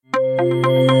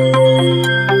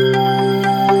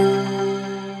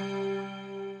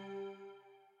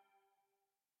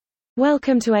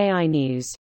Welcome to AI News.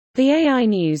 The AI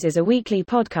News is a weekly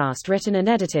podcast written and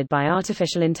edited by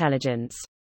artificial intelligence.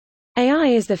 AI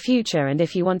is the future, and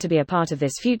if you want to be a part of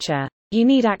this future, you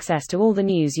need access to all the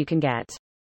news you can get.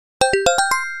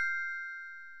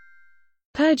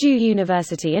 Purdue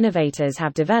University innovators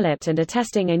have developed and are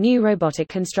testing a new robotic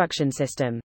construction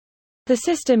system. The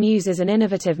system uses an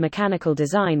innovative mechanical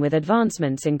design with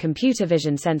advancements in computer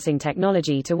vision sensing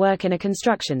technology to work in a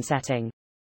construction setting.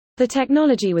 The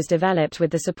technology was developed with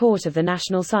the support of the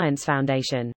National Science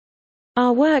Foundation.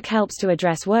 Our work helps to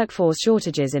address workforce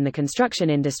shortages in the construction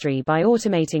industry by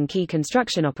automating key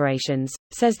construction operations,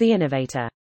 says the innovator.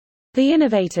 The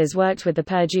innovators worked with the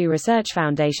Purdue Research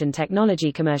Foundation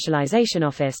Technology Commercialization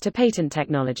Office to patent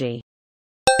technology.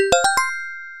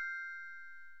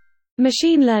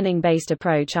 Machine learning-based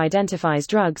approach identifies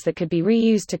drugs that could be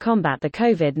reused to combat the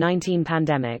COVID-19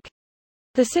 pandemic.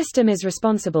 The system is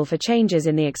responsible for changes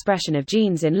in the expression of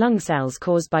genes in lung cells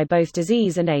caused by both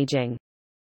disease and aging.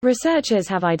 Researchers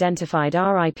have identified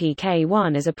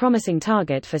RIPK1 as a promising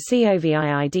target for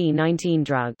COVID-19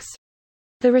 drugs.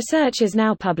 The research is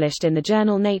now published in the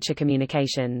journal Nature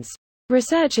Communications.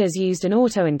 Researchers used an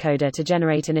autoencoder to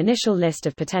generate an initial list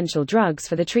of potential drugs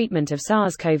for the treatment of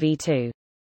SARS-CoV-2.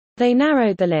 They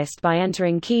narrowed the list by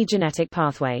entering key genetic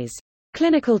pathways.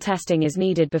 Clinical testing is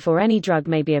needed before any drug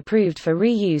may be approved for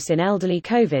reuse in elderly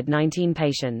COVID-19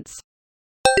 patients.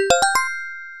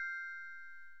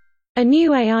 A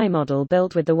new AI model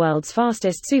built with the world's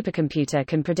fastest supercomputer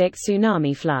can predict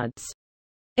tsunami floods.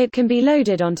 It can be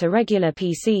loaded onto regular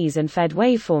PCs and fed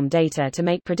waveform data to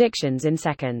make predictions in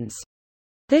seconds.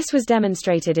 This was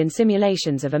demonstrated in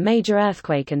simulations of a major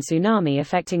earthquake and tsunami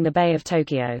affecting the Bay of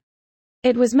Tokyo.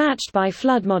 It was matched by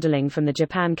flood modeling from the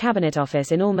Japan Cabinet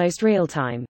Office in almost real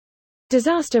time.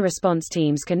 Disaster response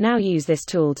teams can now use this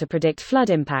tool to predict flood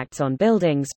impacts on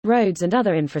buildings, roads, and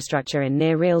other infrastructure in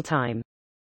near real time.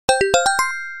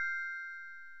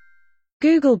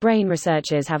 Google Brain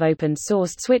researchers have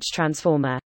open-sourced Switch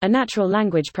Transformer, a natural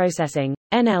language processing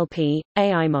 (NLP)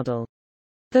 AI model.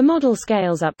 The model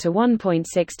scales up to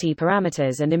 1.6T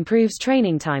parameters and improves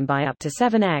training time by up to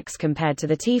 7x compared to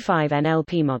the T5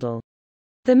 NLP model.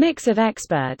 The mix of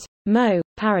expert (MO)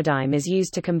 paradigm is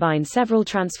used to combine several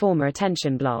transformer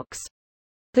attention blocks.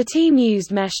 The team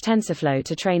used Mesh TensorFlow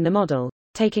to train the model,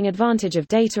 taking advantage of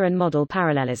data and model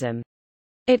parallelism.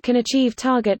 It can achieve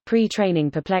target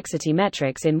pre-training perplexity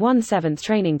metrics in 1/7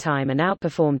 training time and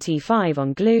outperform T5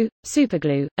 on glue,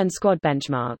 superglue, and squad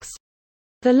benchmarks.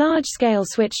 The large-scale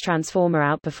switch transformer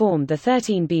outperformed the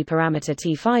 13B parameter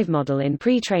T5 model in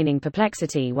pre-training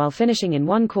perplexity while finishing in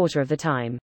 1/4 of the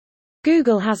time.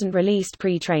 Google hasn't released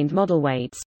pre-trained model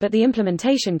weights, but the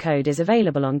implementation code is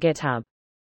available on GitHub.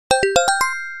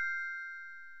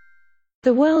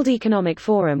 The World Economic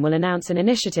Forum will announce an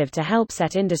initiative to help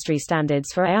set industry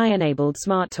standards for AI-enabled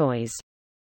smart toys.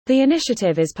 The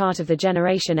initiative is part of the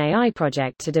Generation AI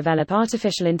project to develop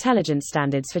artificial intelligence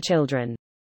standards for children.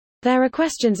 There are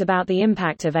questions about the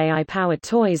impact of AI-powered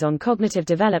toys on cognitive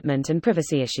development and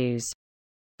privacy issues.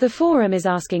 The forum is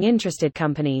asking interested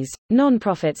companies,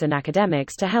 non-profits and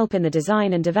academics to help in the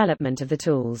design and development of the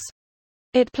tools.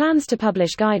 It plans to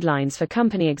publish guidelines for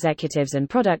company executives and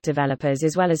product developers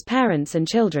as well as parents and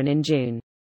children in June.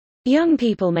 Young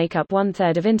people make up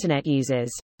 1/3 of Internet users,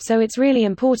 so it's really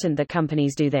important that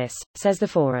companies do this, says the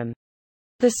forum.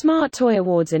 The Smart Toy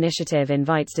Awards initiative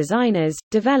invites designers,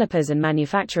 developers and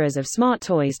manufacturers of smart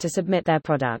toys to submit their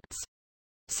products.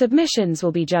 Submissions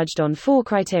will be judged on 4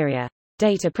 criteria: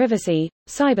 data privacy,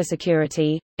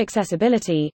 cybersecurity,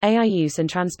 accessibility, AI use and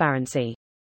transparency.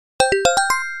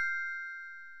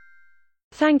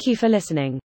 Thank you for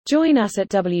listening. Join us at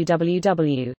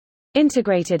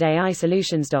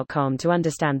www.integratedAIsolutions.com to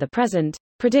understand the present,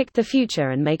 predict the future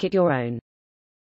and make it your own.